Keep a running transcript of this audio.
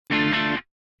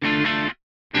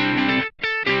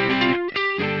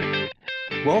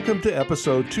Welcome to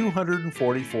episode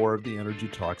 244 of the Energy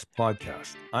Talks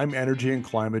podcast. I'm energy and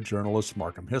climate journalist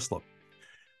Markham.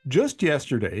 Just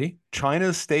yesterday,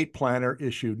 China's state planner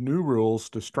issued new rules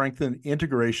to strengthen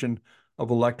integration of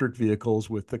electric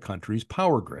vehicles with the country's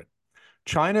power grid.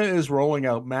 China is rolling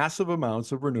out massive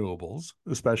amounts of renewables,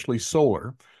 especially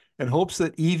solar, and hopes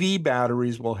that EV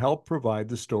batteries will help provide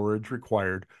the storage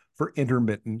required for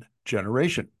intermittent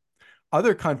generation.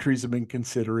 Other countries have been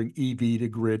considering EV to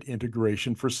grid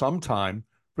integration for some time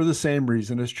for the same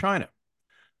reason as China.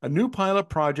 A new pilot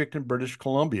project in British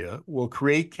Columbia will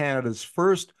create Canada's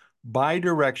first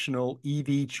bidirectional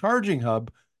EV charging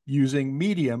hub using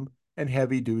medium and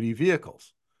heavy duty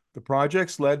vehicles. The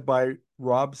project's led by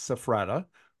Rob Safrata,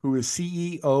 who is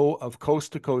CEO of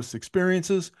Coast to Coast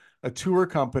Experiences, a tour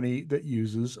company that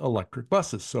uses electric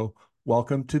buses. So,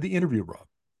 welcome to the interview, Rob.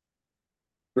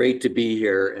 Great to be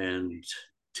here, and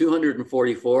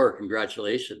 244.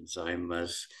 Congratulations!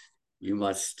 You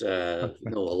must know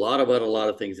a lot about a lot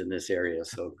of things in this area.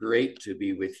 So great to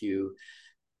be with you.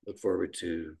 Look forward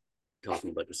to talking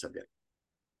about the subject.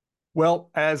 Well,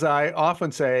 as I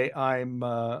often say, I'm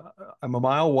a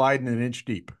mile wide and an inch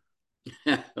deep.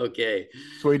 Okay.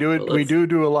 So we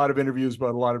do a lot of interviews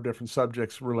about a lot of different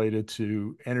subjects related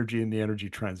to energy and the energy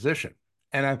transition.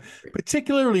 And I'm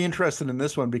particularly interested in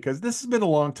this one because this has been a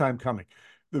long time coming.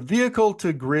 The vehicle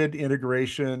to grid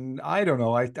integration, I don't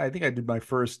know. I think I did my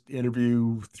first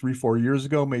interview 3-4 years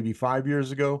ago, maybe 5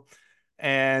 years ago.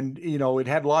 And, it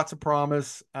had lots of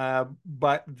promise,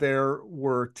 but there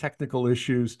were technical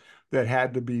issues that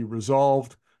had to be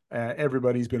resolved.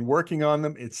 Everybody's been working on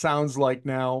them. It sounds like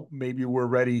now maybe we're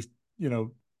ready,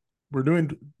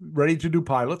 ready to do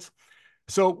pilots.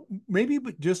 So maybe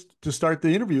just to start the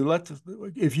interview,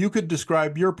 if you could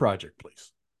describe your project,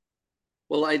 please.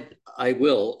 Well, I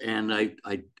will, and I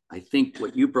think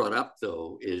what you brought up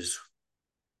though is,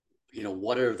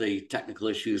 what are the technical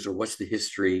issues or what's the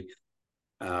history?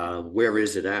 Where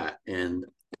is it at? And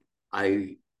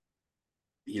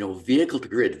vehicle to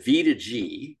grid, V to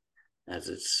G, as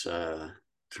it's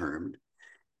termed,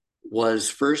 was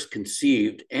first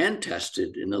conceived and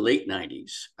tested in the late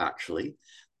 90s, actually,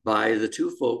 by the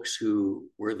two folks who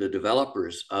were the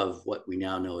developers of what we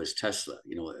now know as Tesla.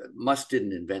 Musk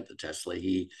didn't invent the Tesla.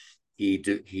 He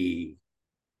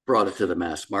brought it to the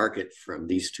mass market from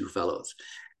these two fellows.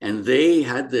 And they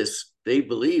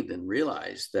believed and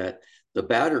realized that the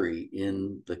battery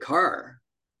in the car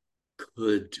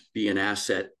could be an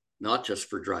asset, not just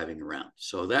for driving around.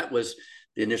 So that was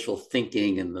the initial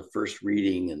thinking and the first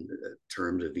reading in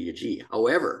terms of V2G.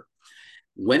 However,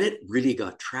 when it really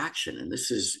got traction, and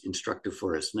this is instructive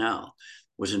for us now,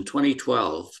 was in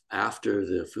 2012 after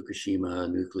the Fukushima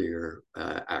nuclear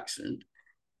power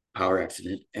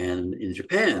accident. And in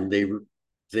Japan,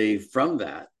 from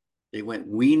that, they went,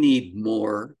 we need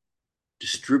more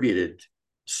distributed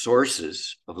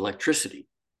sources of electricity.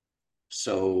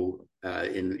 So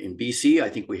in BC, I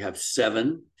think we have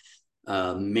 7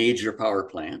 major power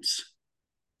plants,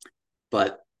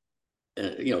 but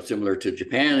similar to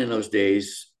Japan in those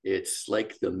days, it's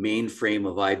like the mainframe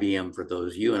of IBM for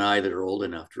those you and I that are old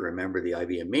enough to remember the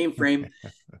IBM mainframe.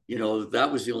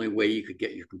 That was the only way you could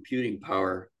get your computing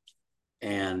power.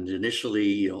 And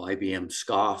initially, IBM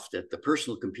scoffed at the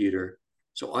personal computer.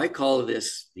 So I call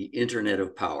this the Internet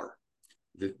of Power.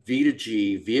 The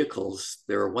V2G vehicles,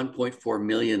 there are 1.4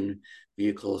 million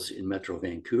vehicles in Metro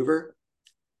Vancouver,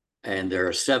 and there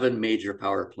are 7 major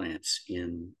power plants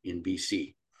in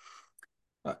BC.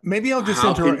 Maybe I'll just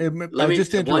interrupt.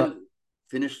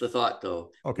 Finish the thought,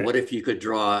 though. Okay. What if you could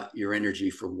draw your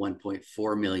energy from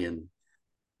 1.4 million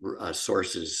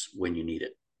sources when you need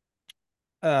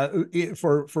it?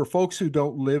 For folks who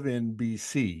don't live in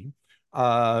BC,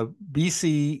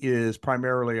 BC is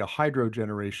primarily a hydro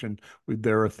generation.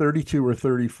 There are 32 or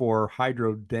 34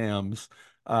 hydro dams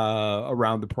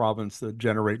around the province that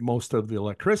generate most of the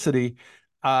electricity.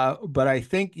 But I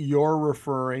think you're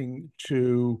referring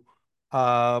to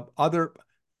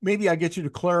maybe I get you to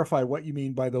clarify what you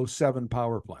mean by those 7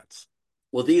 power plants.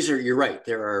 Well, you're right.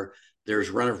 There's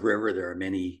run of river. There are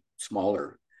many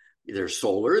smaller. There's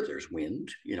solar, there's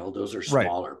wind, those are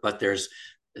smaller, right. But there's,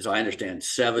 as I understand,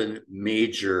 7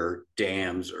 major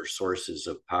dams or sources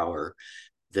of power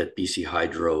that BC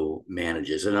Hydro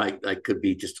manages. And I could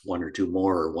be just 1 or 2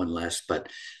 more or 1 less, but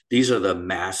these are the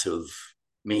massive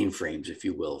mainframes, if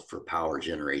you will, for power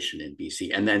generation in BC.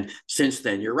 And then since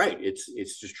then, you're right,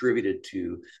 it's distributed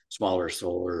to smaller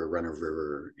solar, run of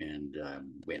river, and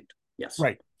wind. Yes.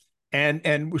 Right.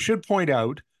 And we should point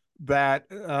out that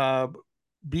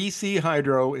BC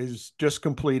Hydro is just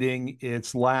completing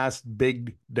its last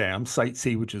big dam, Site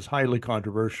C, which is highly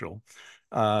controversial.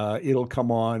 It'll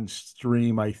come on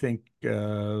stream, I think,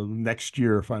 next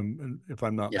year, if I'm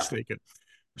not Yeah. mistaken.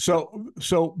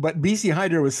 But BC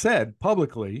Hydro has said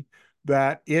publicly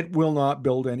that it will not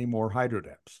build any more hydro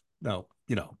dams. Now,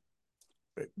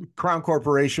 crown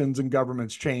corporations and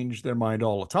governments change their mind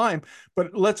all the time,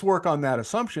 but let's work on that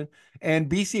assumption. And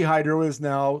BC Hydro is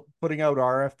now putting out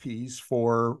RFPs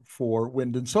for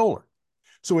wind and solar.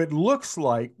 So it looks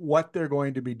like what they're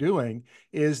going to be doing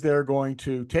is they're going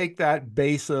to take that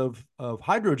base of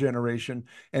hydro generation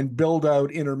and build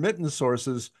out intermittent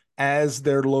sources as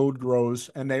their load grows.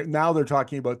 And they're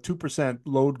talking about 2%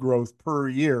 load growth per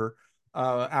year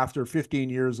after 15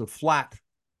 years of flat,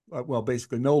 well,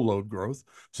 basically no load growth.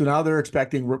 So now they're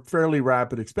expecting fairly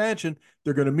rapid expansion.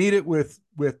 They're going to meet it with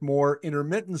more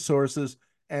intermittent sources,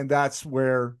 and that's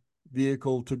where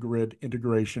vehicle to grid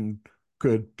integration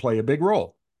could play a big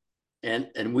role.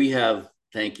 And we have,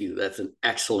 thank you. That's an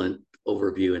excellent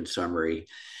overview and summary.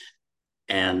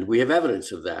 And we have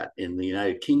evidence of that. In the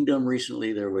United Kingdom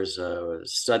recently, there was a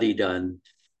study done,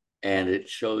 and it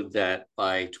showed that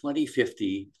by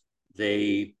 2050,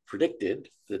 they predicted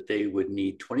that they would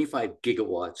need 25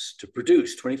 gigawatts to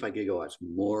produce 25 gigawatts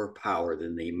more power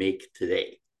than they make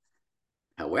today.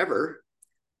 However,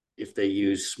 if they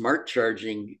use smart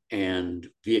charging and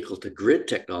vehicle to grid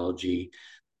technology,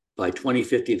 by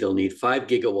 2050, they'll need 5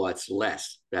 gigawatts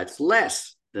less. That's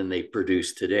less than they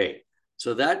produce today.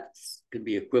 So that could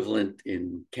be equivalent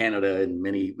in Canada and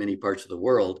many, many parts of the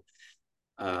world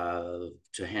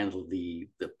to handle the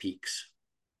peaks.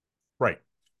 Right.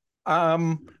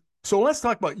 So let's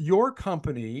talk about your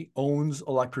company owns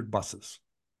electric buses,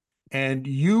 and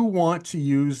you want to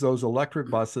use those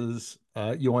electric buses.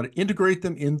 You want to integrate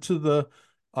them into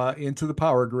the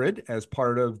power grid as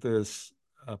part of this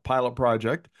pilot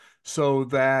project, so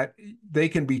that they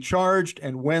can be charged,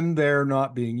 and when they're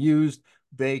not being used,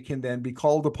 they can then be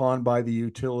called upon by the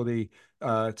utility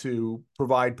to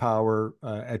provide power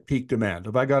at peak demand.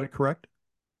 Have I got it correct?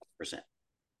 Percent.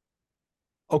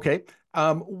 Okay.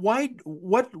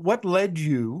 What led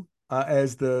you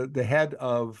as the head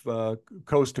of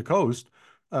Coast to Coast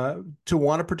to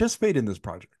want to participate in this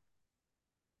project?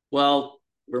 Well,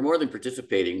 we're more than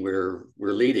participating; we're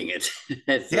leading it.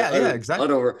 It's Yeah, yeah, exactly.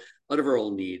 out of our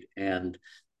own need. And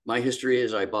my history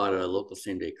is I bought a local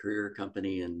same day courier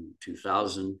company in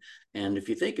 2000. And if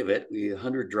you think of it, we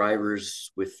 100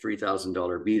 drivers with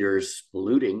 $3,000 beaters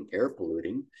polluting, air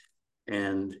polluting.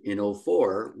 And in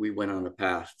 '04, we went on a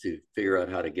path to figure out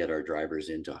how to get our drivers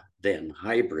into then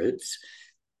hybrids,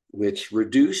 which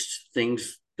reduced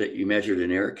things that you measured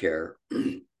in air care,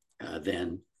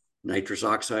 then nitrous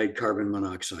oxide, carbon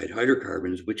monoxide,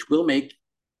 hydrocarbons, which will make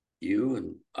you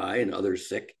and I and others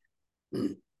sick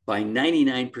by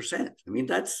 99%. I mean,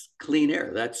 that's clean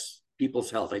air. That's people's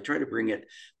health. I try to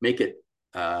make it,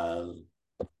 uh,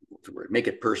 make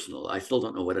it personal. I still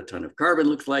don't know what a ton of carbon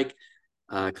looks like.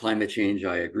 Climate change,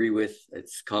 I agree with.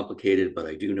 It's complicated, but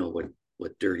I do know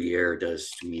what dirty air does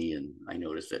to me, and I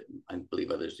notice it. I believe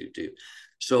others do too.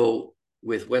 So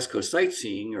with West Coast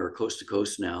Sightseeing or Coast to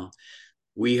Coast now,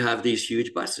 we have these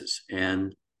huge buses,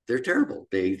 and they're terrible.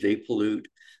 They pollute.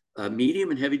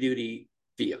 Medium and heavy duty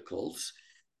vehicles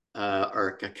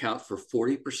account for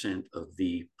 40% of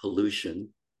the pollution,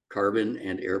 carbon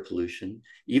and air pollution,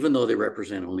 even though they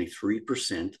represent only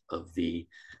 3% of the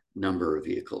number of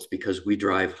vehicles, because we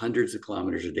drive hundreds of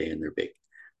kilometers a day and they're big.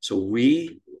 So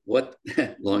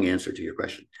long answer to your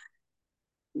question.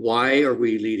 Why are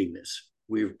we leading this?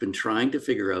 We've been trying to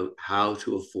figure out how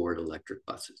to afford electric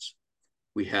buses.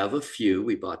 We have a few.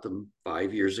 We bought them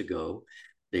 5 years ago.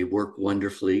 They work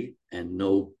wonderfully and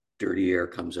no dirty air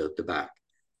comes out the back.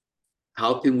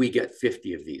 How can we get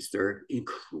 50 of these? They're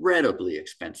incredibly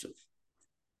expensive.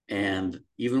 And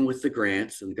even with the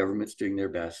grants and the government's doing their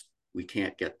best, we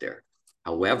can't get there.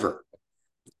 However,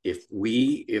 if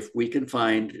we can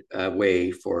find a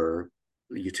way for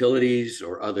utilities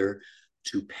or other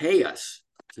to pay us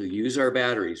to use our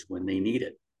batteries when they need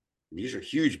it, and these are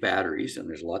huge batteries, and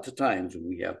there's lots of times when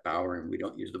we have power and we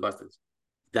don't use the buses.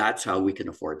 That's how we can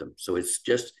afford them. So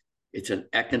it's an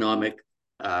economic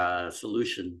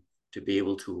solution to be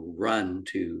able to run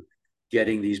to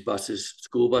getting these buses.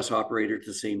 School bus operators,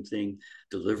 the same thing.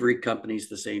 Delivery companies,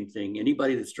 the same thing.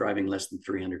 Anybody that's driving less than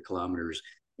 300 kilometers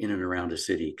in and around a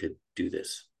city could do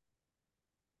this.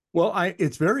 Well,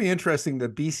 it's very interesting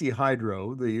that BC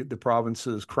Hydro, the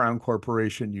province's crown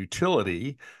corporation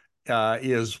utility,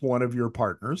 is one of your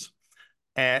partners,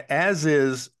 as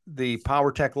is the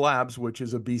Power Tech Labs, which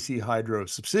is a BC Hydro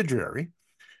subsidiary.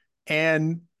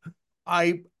 And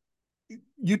I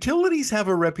Utilities have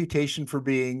a reputation for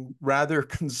being rather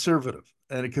conservative,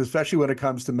 and especially when it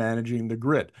comes to managing the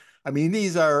grid. I mean,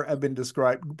 have been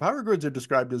described. Power grids are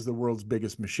described as the world's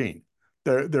biggest machine.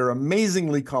 They're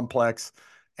amazingly complex,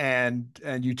 and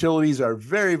utilities are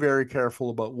very, very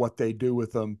careful about what they do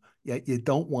with them. Yet you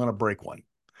don't want to break one.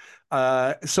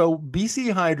 So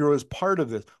BC Hydro is part of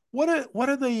this. What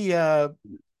are the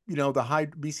the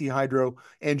BC Hydro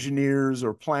engineers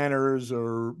or planners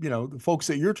or the folks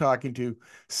that you're talking to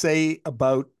say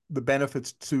about the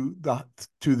benefits to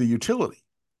the utility?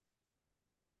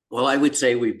 Well, I would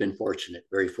say we've been fortunate,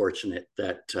 very fortunate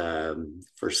that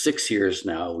for 6 years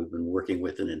now, we've been working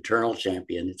with an internal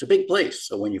champion. It's a big place.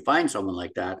 So when you find someone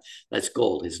like that, that's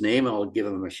gold. His name, I'll give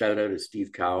him a shout out, is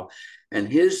Steve Cow. And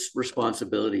his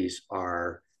responsibilities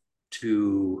are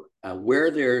to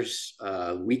where there's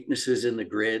weaknesses in the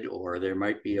grid or there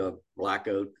might be a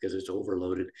blackout because it's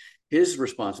overloaded, his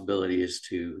responsibility is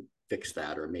to fix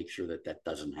that or make sure that that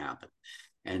doesn't happen.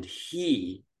 And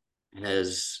he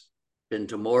has been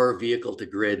to more vehicle to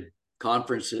grid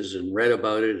conferences and read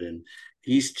about it. And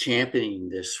he's championing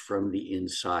this from the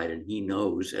inside. And he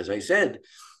knows, as I said,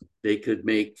 they could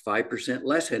make 5%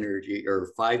 less energy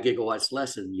or 5 gigawatts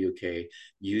less in the UK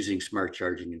using smart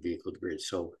charging and vehicle to grid.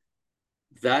 So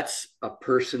that's a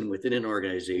person within an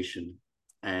organization,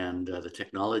 and the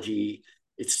technology,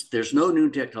 there's no new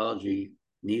technology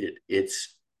needed.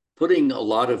 It's putting a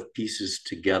lot of pieces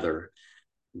together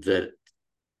that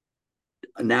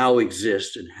now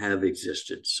exist and have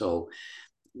existed. So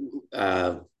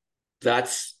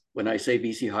that's when I say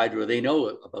BC Hydro, they know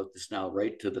about this now,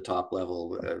 right to the top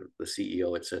level, the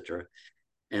CEO, et cetera.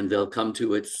 And they'll come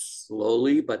to it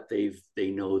slowly, but they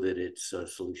know that it's a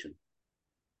solution.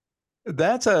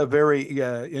 That's a very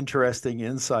interesting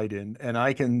insight and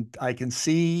I can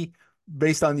see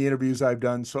based on the interviews I've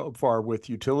done so far with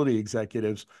utility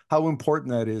executives how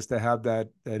important that is to have that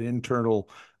internal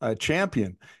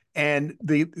champion. And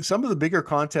some of the bigger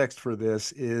context for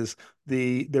this is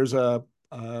there's a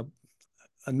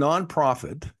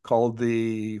nonprofit called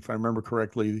if I remember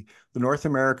correctly, the North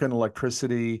American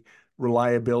Electricity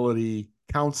Reliability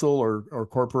Council or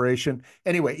corporation.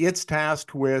 Anyway, it's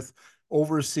tasked with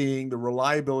overseeing the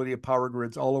reliability of power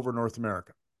grids all over North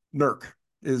America. NERC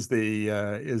is the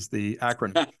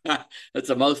acronym. That's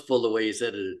a mouthful the way you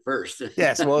said it at first.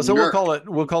 Yes, well, so NERC.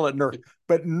 we'll call it NERC.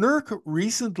 But NERC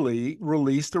recently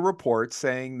released a report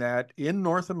saying that in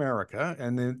North America,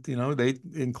 and then, they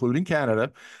including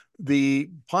Canada, the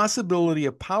possibility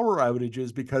of power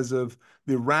outages because of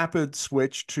the rapid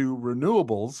switch to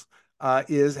renewables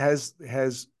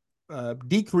has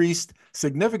decreased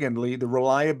significantly the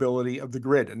reliability of the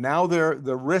grid. And now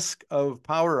the risk of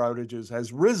power outages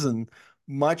has risen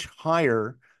much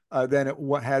higher than it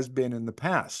has been in the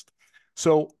past.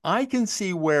 So I can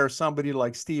see where somebody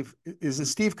like is it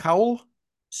Steve Cowell?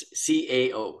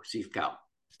 CAO, Steve Cow.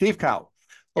 Steve Cowell.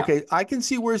 Yeah. Okay, I can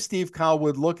see where Steve Cowell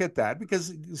would look at that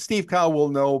because Steve Cowell will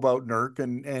know about NERC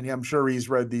and I'm sure he's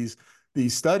read these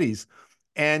studies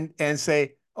and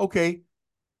say, okay,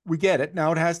 we get it.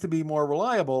 Now it has to be more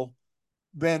reliable.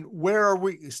 Then where are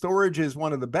we? Storage is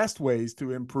one of the best ways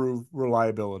to improve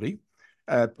reliability.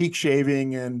 Peak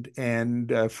shaving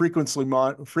and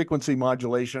frequency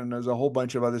modulation. There's a whole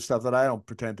bunch of other stuff that I don't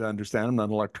pretend to understand. I'm not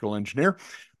an electrical engineer,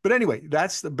 but anyway,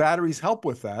 that's the batteries help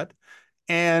with that.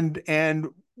 And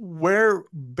where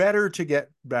better to get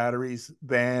batteries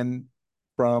than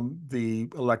from the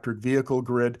electric vehicle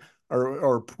grid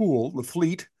or pool, the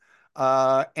fleet.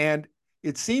 And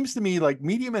it seems to me like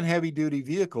medium and heavy duty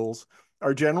vehicles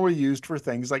are generally used for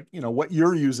things like, what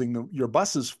you're using your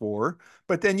buses for,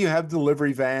 but then you have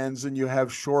delivery vans and you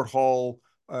have short haul,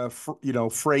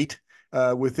 freight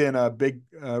within a big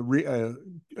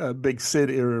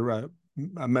city or a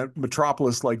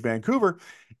metropolis like Vancouver,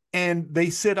 and they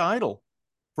sit idle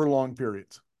for long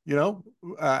periods.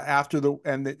 After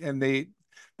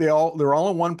they're all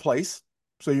in one place,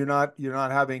 so you're not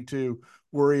having to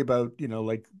worry about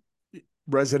like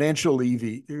residential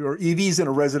EV or EVs in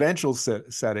a residential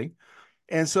setting.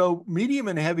 And so medium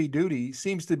and heavy duty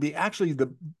seems to be actually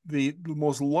the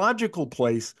most logical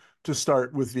place to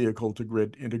start with vehicle to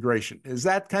grid integration. Is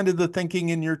that kind of the thinking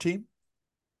in your team?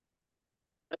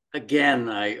 Again,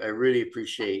 I really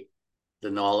appreciate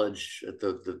the knowledge,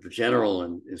 the general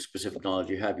and specific knowledge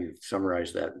you have. You've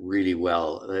summarized that really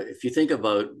well. If you think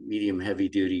about medium heavy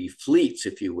duty fleets,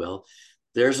 if you will,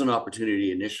 there's an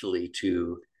opportunity initially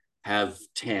to have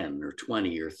 10 or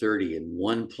 20 or 30 in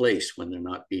one place when they're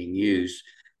not being used,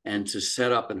 and to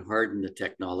set up and harden the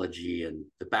technology. And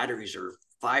the batteries are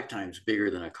 5 times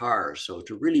bigger than a car. So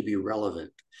to really be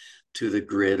relevant, to the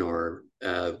grid, or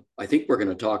I think we're going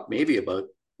to talk maybe about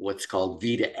what's called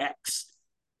V to X.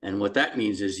 And what that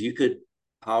means is you could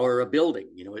power a building.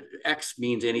 X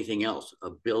means anything else, a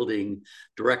building,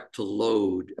 direct to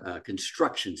load,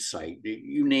 construction site.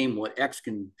 You name what, X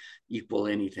can equal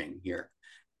anything here.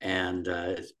 And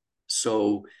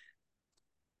so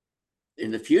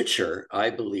in the future, I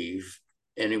believe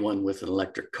anyone with an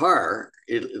electric car,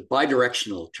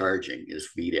 bidirectional charging is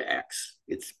V to X.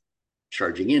 It's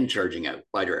charging in, charging out,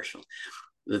 bidirectional.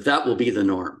 That will be the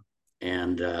norm.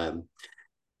 And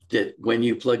that when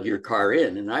you plug your car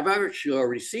in, and I've actually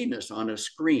already seen this on a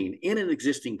screen in an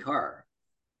existing car,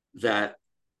 that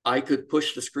I could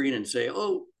push the screen and say,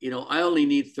 oh, I only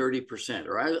need 30%,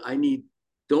 or I need,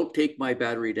 don't take my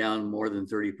battery down more than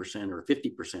 30% or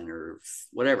 50% or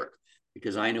whatever,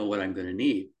 because I know what I'm going to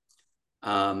need.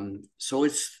 So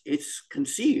it's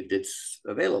conceived, it's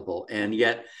available, and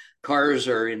yet cars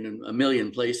are in a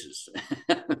million places,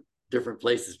 different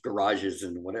places, garages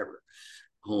and whatever,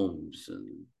 homes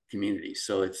and communities.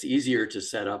 So it's easier to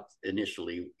set up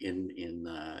initially in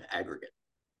aggregate.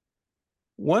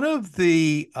 One of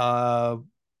the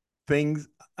things,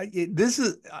 this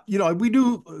is, we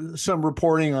do some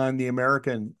reporting on the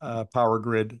American power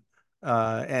grid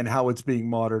and how it's being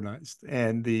modernized,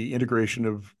 and the integration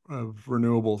of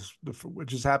renewables,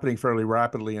 which is happening fairly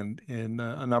rapidly in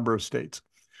a number of states.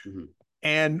 Mm-hmm.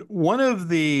 And one of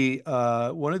the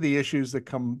issues that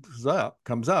comes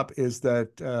up is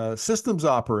that systems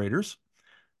operators,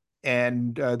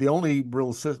 and we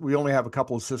only have a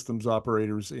couple of systems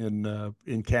operators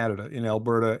in Canada, in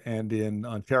Alberta and in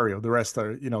Ontario. The rest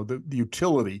are, the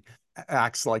utility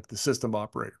acts like the system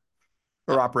operator,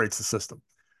 or operates the system.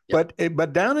 Yep.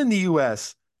 But down in the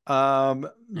U.S. And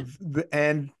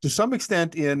to some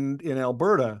extent in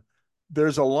Alberta,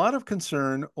 there's a lot of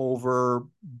concern over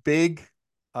big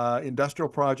industrial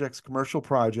projects, commercial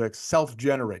projects,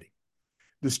 self-generating,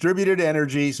 distributed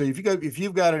energy. So if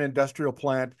you've got an industrial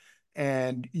plant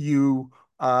and you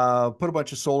put a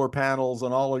bunch of solar panels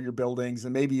on all of your buildings,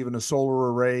 and maybe even a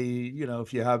solar array,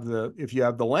 if you have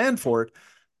the land for it,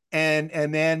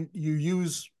 and then you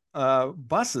use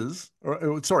buses,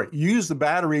 you use the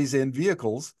batteries in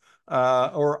vehicles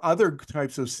or other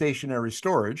types of stationary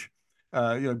storage,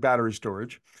 battery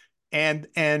storage, and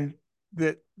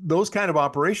that those kind of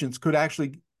operations could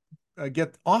actually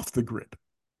get off the grid,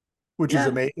 which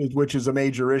is a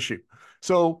major issue.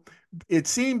 So it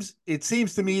seems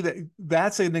to me that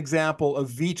that's an example of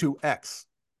V2X.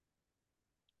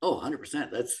 Oh,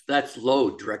 100%. That's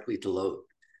load, directly to load.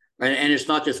 And it's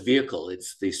not just vehicle,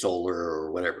 it's the solar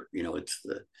or whatever,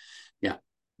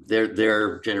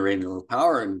 they're generating their own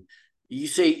power. And you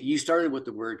say, you started with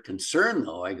the word concern,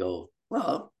 though. I go,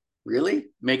 well, really?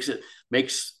 Makes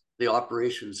the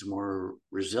operations more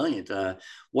resilient.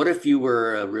 What if you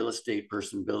were a real estate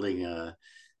person building a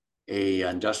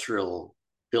industrial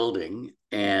building,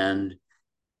 and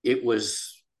it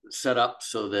was set up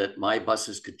so that my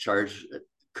buses could charge,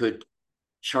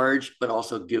 but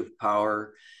also give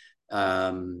power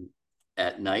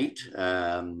at night.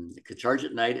 It could charge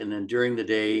at night, and then during the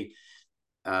day,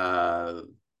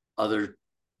 other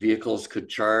vehicles could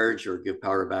charge or give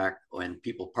power back, and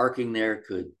people parking there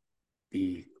could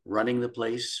be running the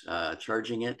place,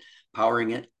 charging it,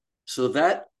 powering it. So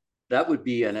that would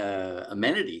be an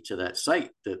amenity to that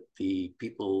site, that the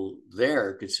people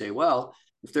there could say, well,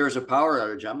 if there's a power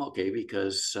outage, I'm okay,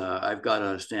 because I've got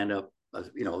a stand up, a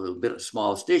little bit of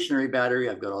small stationary battery.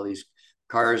 I've got all these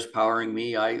cars powering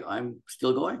me. I'm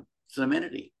still going. It's an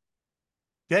amenity.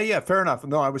 Yeah, fair enough.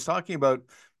 No, I was talking about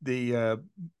the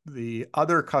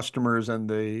other customers and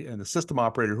the system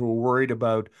operator who were worried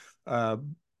about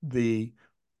the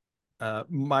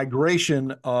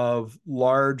migration of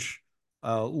large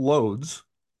loads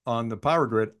on the power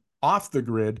grid off the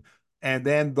grid, and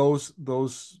then the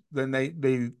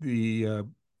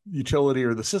utility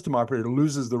or the system operator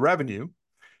loses the revenue,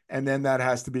 and then that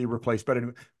has to be replaced. But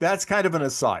anyway, that's kind of an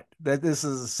aside. That this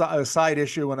is a side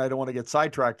issue, and I don't want to get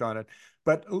sidetracked on it.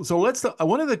 But so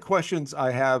one of the questions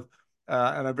I have,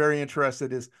 and I'm very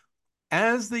interested, is,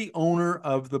 as the owner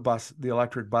of the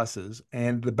electric buses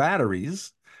and the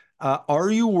batteries, are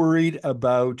you worried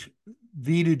about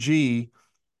V2G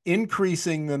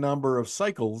increasing the number of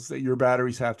cycles that your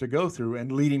batteries have to go through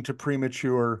and leading to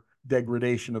premature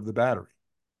degradation of the battery?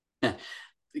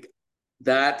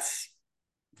 That's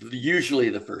usually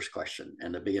the first question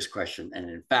and the biggest question. And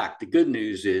in fact, the good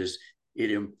news is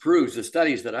it improves. The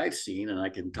studies that I've seen, and I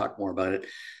can talk more about it,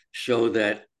 show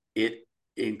that it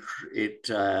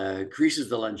increases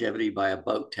the longevity by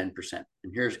about 10%.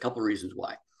 And here's a couple of reasons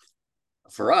why.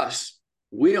 For us,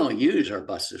 we don't use our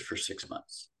buses for 6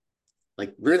 months.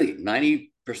 like really 90%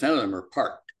 of them are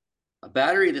parked. A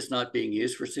battery that's not being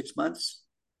used for 6 months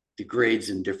degrades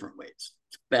in different ways.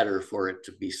 It's better for it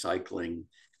to be cycling.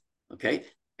 Okay.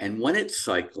 And when it's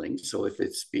cycling, so if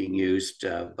it's being used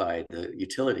by the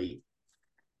utility,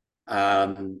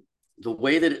 um, the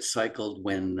way that it's cycled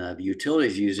when the utility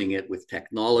is using it with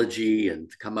technology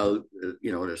and to come out,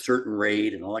 at a certain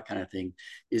rate and all that kind of thing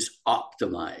is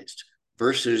optimized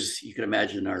versus you can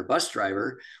imagine our bus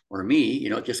driver or me,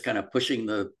 just kind of pushing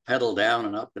the pedal down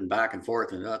and up and back and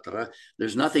forth and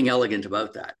there's nothing elegant about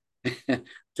that.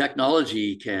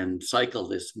 Technology can cycle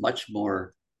this much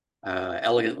more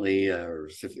elegantly or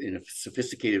in a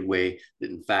sophisticated way that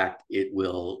in fact it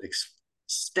will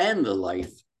extend the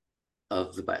life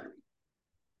of the battery.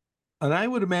 And I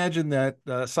would imagine that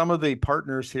some of the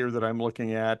partners here that I'm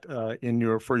looking at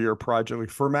for your project, like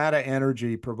Fermata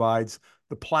Energy provides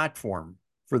the platform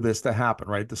for this to happen,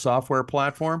 right? The software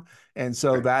platform, and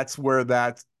so Right. that's where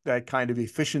that kind of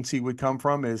efficiency would come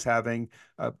from, is having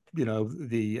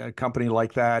the company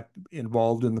like that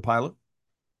involved in the pilot.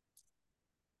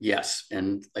 Yes,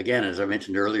 and again, as I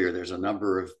mentioned earlier, there's a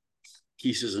number of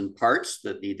pieces and parts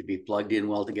that need to be plugged in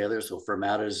well together. So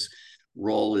Fermata's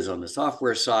role is on the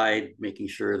software side, making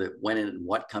sure that when and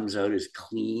what comes out is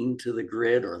clean to the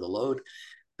grid or the load.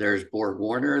 There's Borg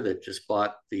Warner that just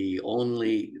bought the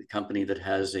only company that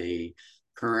has a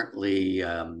currently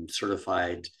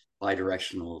certified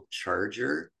bidirectional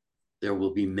charger. There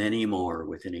will be many more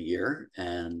within a year,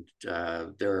 and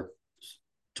they're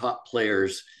top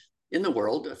players in the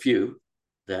world, a few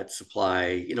that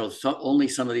supply, only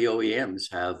some of the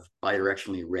OEMs have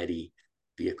bidirectionally ready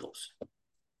vehicles,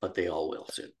 but they all will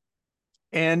soon.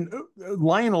 And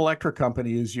Lion Electric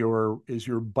Company is your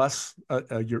bus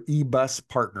your e-bus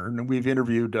partner, and we've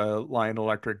interviewed Lion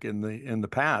Electric in the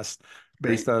past,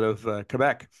 based Great. out of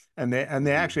Quebec, and they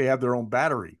actually have their own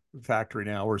battery factory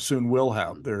now, or soon will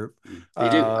have their. They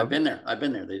do. Uh, I've been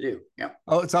there. They do. Yeah.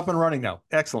 oh, it's up and running now.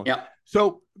 Excellent. Yeah.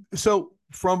 So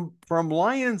from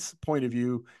Lion's point of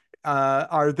view,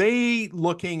 are they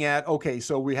looking at, okay,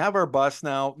 so we have our bus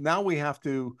now. Now we have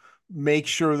to make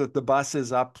sure that the bus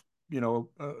is up,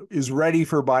 is ready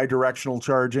for bidirectional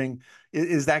charging.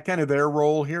 Is that kind of their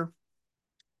role here?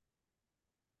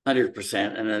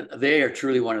 100%. And they are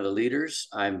truly one of the leaders.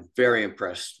 I'm very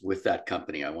impressed with that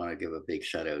company. I want to give a big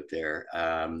shout out there.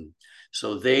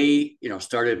 So they,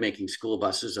 started making school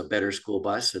buses, a better school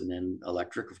bus, and then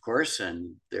electric, of course.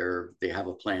 And they have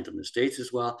a plant in the States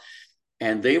as well.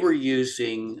 And they were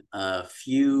using a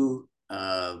few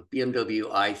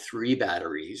BMW i3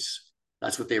 batteries.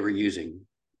 That's what they were using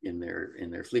in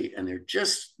their fleet. And they're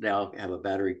just now have a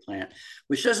battery plant,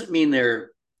 which doesn't mean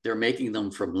they're making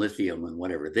them from lithium and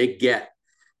whatever. They get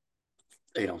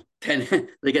 10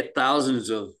 they get thousands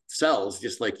of cells,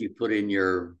 just like you put in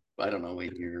your, I don't know,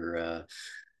 in your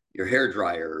hair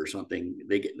dryer or something.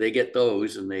 They get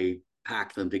those and they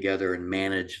pack them together and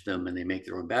manage them, and they make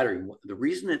their own battery. The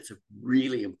reason it's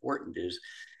really important is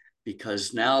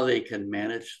because now they can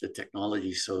manage the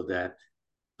technology so that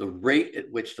the rate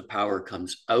at which the power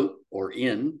comes out or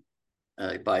in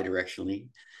bidirectionally,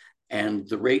 and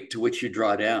the rate to which you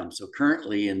draw down. So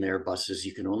currently in their buses,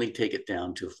 you can only take it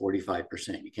down to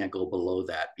 45%. You can't go below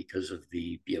that because of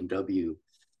the BMW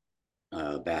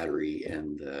battery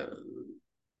and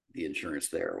the insurance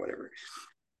there or whatever.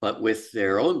 But with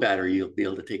their own battery, you'll be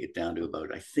able to take it down to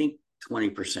about, I think,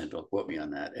 20%. Don't quote me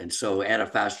on that. And so at a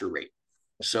faster rate.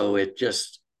 So it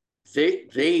just,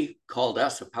 they called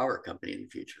us a power company in the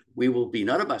future. We will be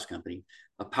not a bus company,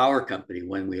 a power company,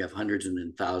 when we have hundreds and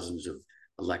then thousands of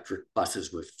electric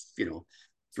buses with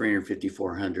 350,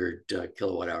 400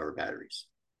 kilowatt hour batteries.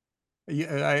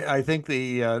 Yeah, I think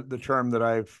the term that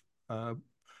I've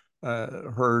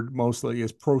heard mostly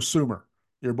is prosumer.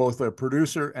 You're both a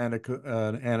producer and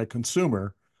a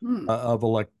consumer of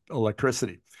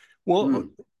electricity. Well,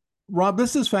 Rob,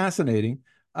 this is fascinating.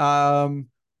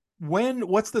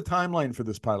 What's the timeline for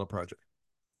this pilot project?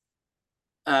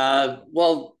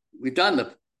 Well, we've done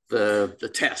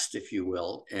the test, if you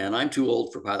will, and I'm too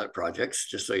old for pilot projects,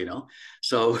 just so you know.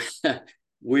 So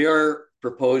we are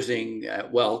proposing,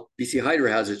 BC Hydro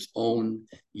has its own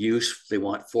use. They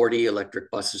want 40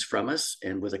 electric buses from us,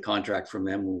 and with a contract from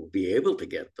them, we'll be able to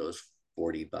get those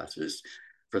 40 buses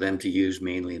for them to use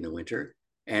mainly in the winter.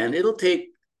 And it'll take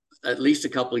at least a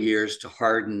couple of years to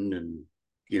harden and,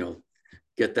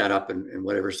 get that up and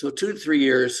whatever. So 2 to 3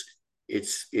 years,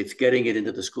 it's getting it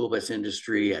into the school bus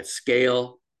industry at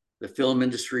scale. The film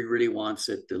industry really wants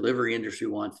it. Delivery industry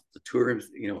wants it. The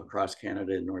tourism, across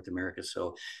Canada and North America.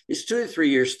 So it's 2 to 3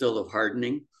 years still of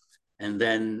hardening. And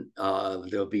then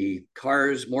there'll be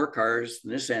more cars.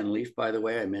 The Nissan Leaf, by the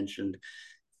way, I mentioned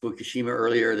Fukushima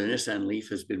earlier. The Nissan Leaf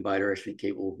has been bidirectionally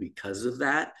capable because of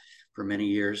that for many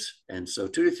years. And so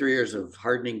 2 to 3 years of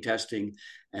hardening testing,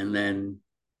 and then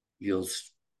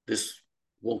this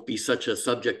won't be such a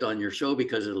subject on your show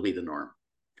because it'll be the norm.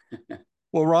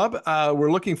 Well, Rob, we're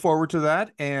looking forward to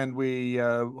that, and we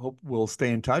hope we'll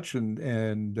stay in touch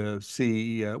and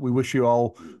see. We wish you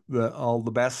all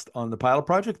the best on the pilot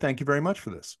project. Thank you very much for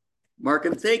this.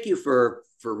 Markham, thank you for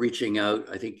reaching out.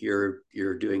 I think you're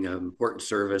doing an important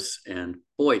service, and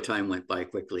boy, time went by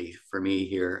quickly for me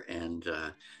here. And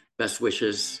best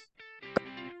wishes.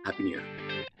 Happy New Year.